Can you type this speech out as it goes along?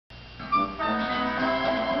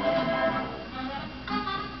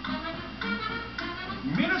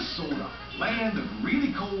withstand the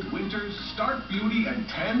really cold winters, stark beauty, and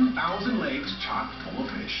 10,000 lakes chock full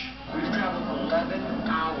of fish. We've traveled 11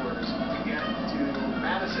 hours to get to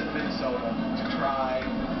Madison, Minnesota to try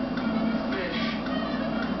fish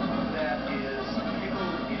that is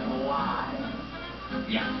pickled in lye.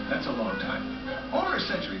 Yeah, that's a long time. Over a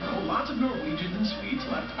century ago, lots of Norwegians and Swedes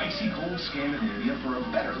left icy cold Scandinavia for a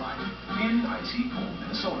better life in icy cold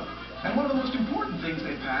Minnesota. And one of the most important things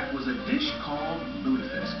they packed was a dish called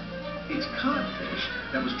lutefisk. It's codfish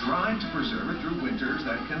that was dried to preserve it through winters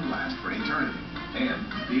that can last for eternity. And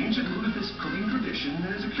the ancient lutefisk cooking tradition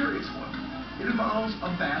is a curious one. It involves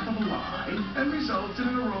a bath of lye and results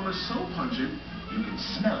in an aroma so pungent you can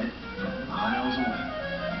smell it from miles away.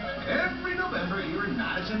 Every November here in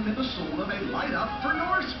Madison, Minnesota, they light up for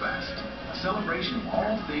Norse Fest, a celebration of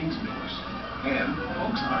all things Norse. And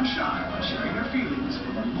folks aren't shy about sharing their feelings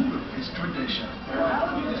for the lutefisk tradition.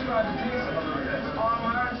 How would you describe the taste of a lutefisk?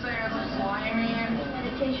 I would say it's slimy. Did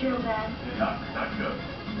it taste real bad? Yuck, not good.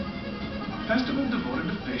 A festival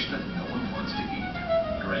devoted to fish that no one wants to eat.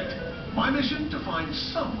 Great. My mission, to find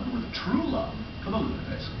someone with true love for the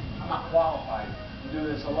lutefisk. I'm not qualified to do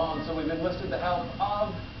this alone, so we've enlisted the help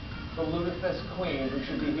of the lutefisk queen, who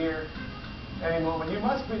should be here any moment. You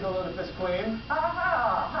must be the lutefisk queen.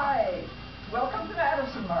 Aha! Hi. Welcome to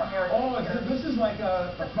Madison, Mark. Oh, this is like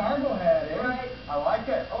a Fargo hat, eh? Right. I like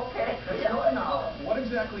it. Okay. Let's go now. What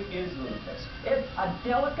exactly is lutefisk? It's a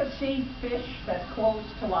delicacy fish that's close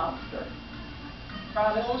to lobster.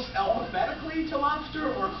 Close alphabetically to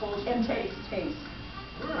lobster or close In taste.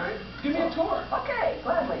 All right. Give me a tour. Okay,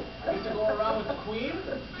 gladly. I get to go around with the queen?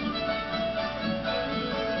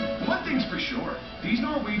 One thing's for sure, these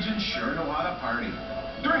Norwegians sure know how to party.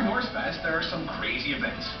 During Norse Fest, there are some crazy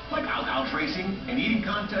events, like outhouse racing, an eating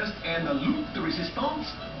contest, and the Lutte de Resistance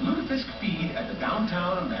lutefisk feed at the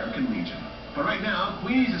downtown American Legion. But right now,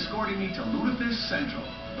 Queenie's escorting me to Lutefisk Central,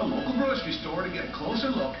 the local grocery store, to get a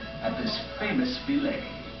closer look at this famous fillet.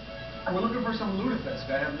 We're looking for some lutefisk.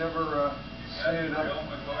 I have never seen it up. Real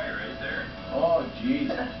McCoy right there. Oh,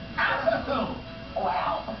 jeez.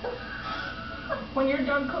 Wow. When you're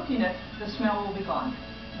done cooking it, the smell will be gone.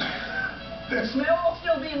 The smell will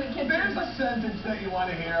still be in the kitchen. There's a sentence that you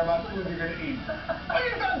want to hear about food you're going to eat. When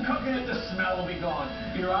you're done cooking it, the smell will be gone.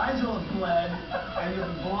 Your eyes will have bled, and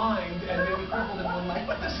you'll be blind, and maybe crippled in one leg,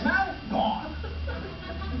 but the smell, gone.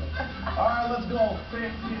 All right, let's go.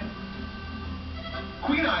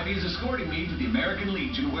 Queen Ivy is escorting me to the American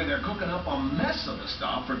Legion, where they're cooking up a mess of the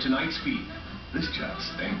stuff for tonight's feed. This job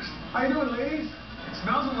stinks. How you doing, ladies? It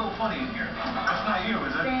smells a little funny in here. That's not you,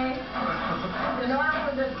 is it?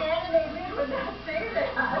 The Scandinavian would not say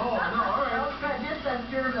that. Oh, no, all right. Just that's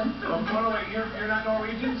German. Oh, wait, you're not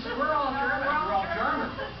Norwegians? We're all German. You're all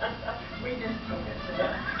German. We just cook it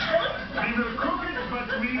together. We will cook it, but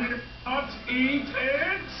we will not eat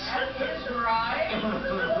it. That is right.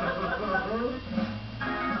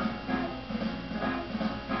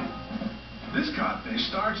 This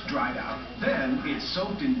codfish starts dried out. Then it's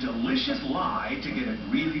soaked in delicious lye to get it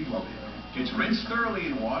really bloated. It's rinsed thoroughly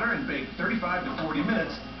in water and baked 35 to 40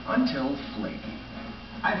 minutes until flaky.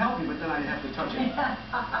 I'd help you, but then I'd have to touch it.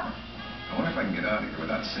 I wonder if I can get out of here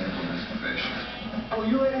without sampling this fish. Well,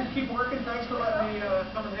 you ladies keep working. Thanks for letting me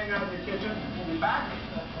come and hang out in your kitchen. We'll be back.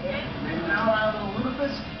 Maybe try a little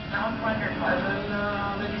lutefisk. Sounds wonderful. And then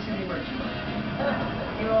maybe see the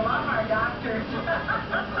merchandise. You will love our doctors.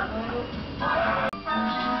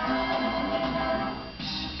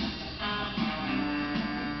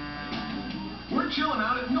 We're chilling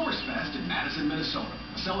out at Norse Fest in Madison, Minnesota,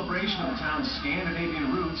 a celebration of the town's Scandinavian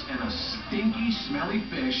roots and a stinky, smelly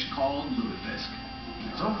fish called lutefisk.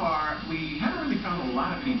 So far, we haven't really found a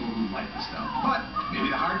lot of people who like the stuff, but maybe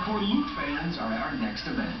the hardcore Lute fans are at our next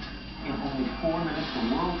event. In only 4 minutes, the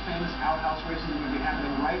world-famous outhouse racing is going to be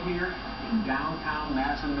happening right here in downtown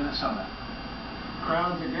Madison, Minnesota.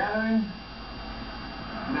 Crowds are gathering.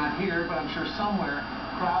 Not here, but I'm sure somewhere.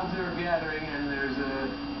 Crowds are gathering, and there's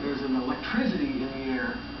an electricity in the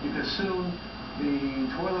air, because soon the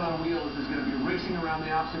toilet on wheels is going to be racing around the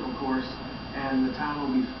obstacle course, and the town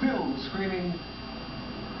will be filled with screaming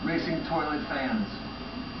racing toilet fans.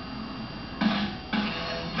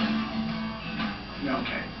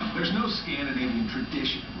 Okay, there's no Scandinavian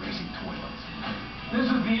tradition of racing toilets. This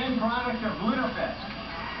is the end product of lutefisk.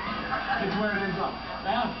 It's where it ends up.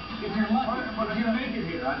 Now, if you're lucky, if you make it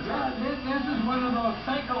here on time. This is one of those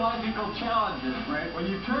psychological challenges, right? When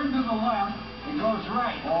you turn to the left, it goes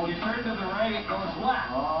right. Oh, you turn to the right, it goes left.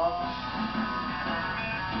 Oh.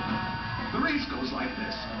 The race goes like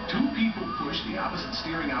this. 2 people push the opposite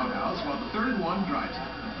steering outhouse while the third one drives it.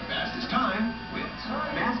 The fastest time wins.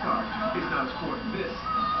 NASCAR is not a sport. This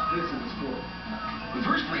is a sport. The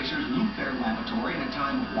first racers loop their lavatory in a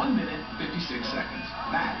time of 1 minute, 56 seconds.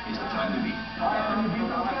 That is the time to beat.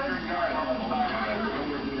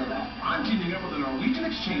 I'm teaming up with a Norwegian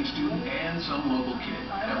exchange student and some local kid.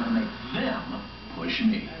 And I'm going to make them push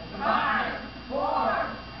me. 5, 4,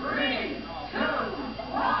 3, 2,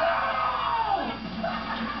 1.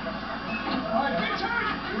 All right, big turn.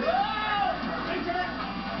 Big turn.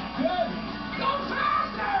 Good. Go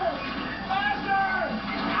faster. Faster.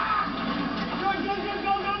 Ah. Good.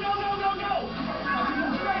 Go. Now keep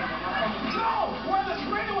them straight. Go. We're on the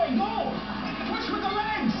straightaway. Go. Push with the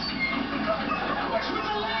legs. Push with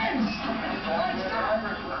the legs. All right, stop.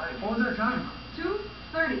 What was our time?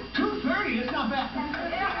 2:30. 2:30. It's not bad.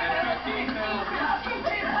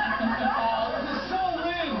 Oh, this is so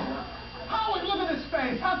lame. Howard, look at this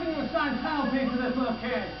face. How can you assign penalties to this little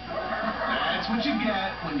kid? That's what you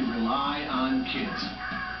get when you rely on kids.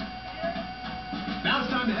 Now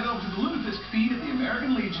it's time to head over to the lutefisk feed at the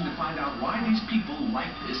American Legion to find out why these people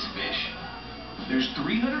like this fish. There's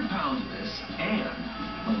 300 pounds of this, and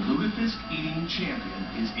the lutefisk eating champion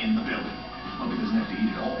is in the building. Well, he doesn't have to eat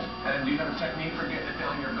it all. And do you have a technique for getting it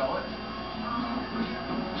down your gullet?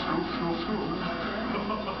 Scoop.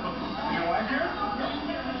 Your wife here?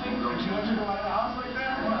 Did she let you go out of the house like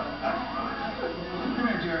that? Come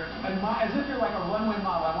here, Jared. And as if you're like a runway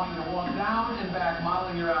model, I want you to walk down and back,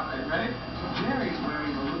 modeling your outfit. Ready? Jerry's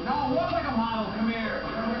wearing the look. No, walk like a model. Come here.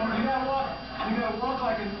 You gotta walk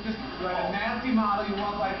like a nasty model. You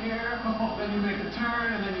walk like here, then you make a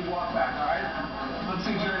turn, and then you walk back. All right? Let's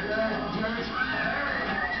see, Jerry. Jerry.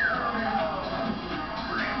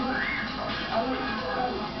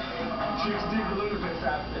 Chicks dig the lutefisk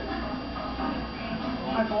outfit.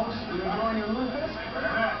 Hi, folks. You enjoying your lutefisk?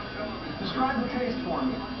 Describe the taste for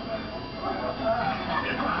me.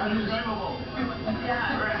 Unbelievable. Do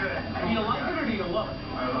you like it or do you love it?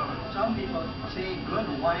 I love it. Some people say good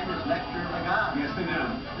wine is nectar of the gods. Yes, they do.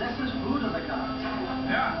 This is food of the gods.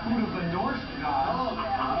 Yeah. Food of the Norse gods.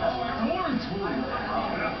 Norse food.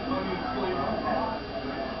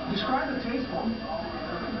 Describe the taste for me.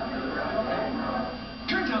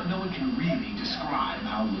 Turns out no one can really describe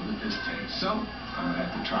how lutefisk tastes, so I'm going to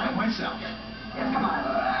have to try it myself. Come on.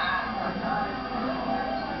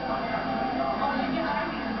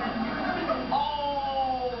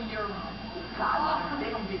 Oh, you're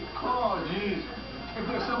baby. Oh, jeez. If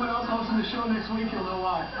there's someone else hosting the show next week, you'll know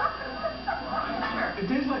why. It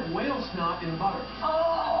tastes like whale snot in butter.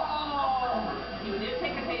 Oh, you did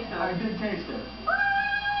take a taste of it. I did taste it.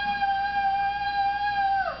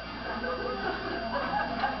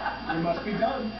 You must be done.